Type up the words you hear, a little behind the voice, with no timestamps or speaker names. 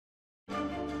We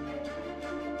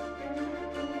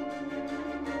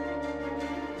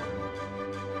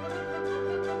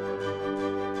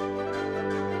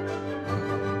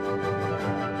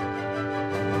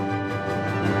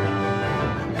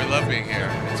love being here.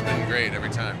 It's been great every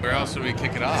time. Where else would we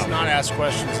kick it off? Let's not ask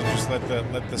questions and just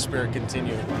let the spirit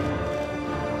continue.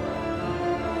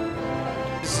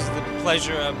 This is the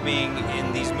pleasure of being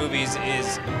in these movies,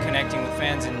 is connecting with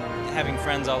fans and having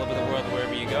friends all over the world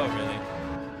wherever you go, really.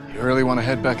 You really want to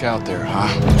head back out there, huh?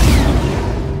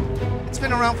 It's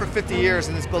been around for 50 years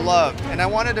and it's beloved, and I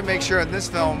wanted to make sure in this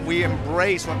film we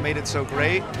embrace what made it so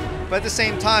great, but at the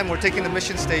same time we're taking the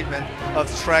mission statement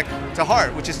of Trek to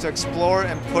heart, which is to explore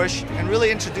and push and really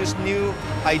introduce new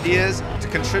ideas to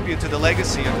contribute to the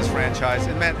legacy of this franchise.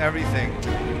 It meant everything.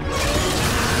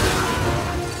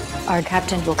 Our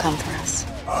captain will come for us.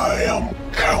 I am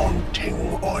counting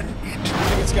on it. I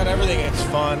think it's got everything. It's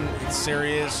fun, it's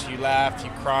serious, you laugh,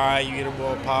 you cry, you eat a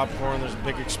bowl of popcorn, there's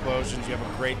big explosions, you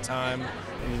have a great time,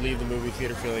 and you leave the movie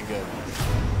theater feeling good.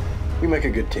 We make a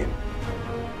good team.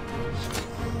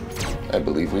 I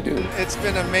believe we do. It's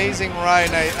been an amazing ride,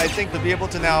 and I think to be able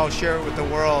to now share it with the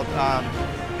world,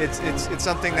 it's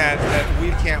something that we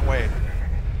can't wait.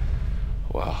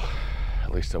 Well,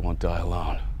 at least I won't die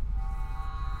alone.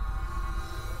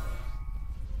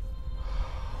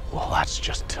 Well, that's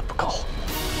just typical.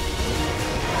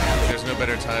 There's no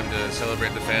better time to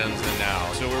celebrate the fans than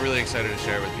now. So we're really excited to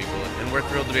share it with people, and we're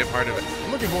thrilled to be a part of it.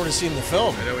 I'm looking forward to seeing the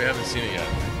film. I know we haven't seen it yet.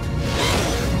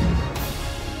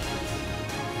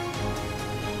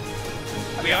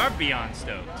 We are beyond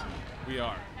stoked. We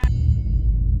are.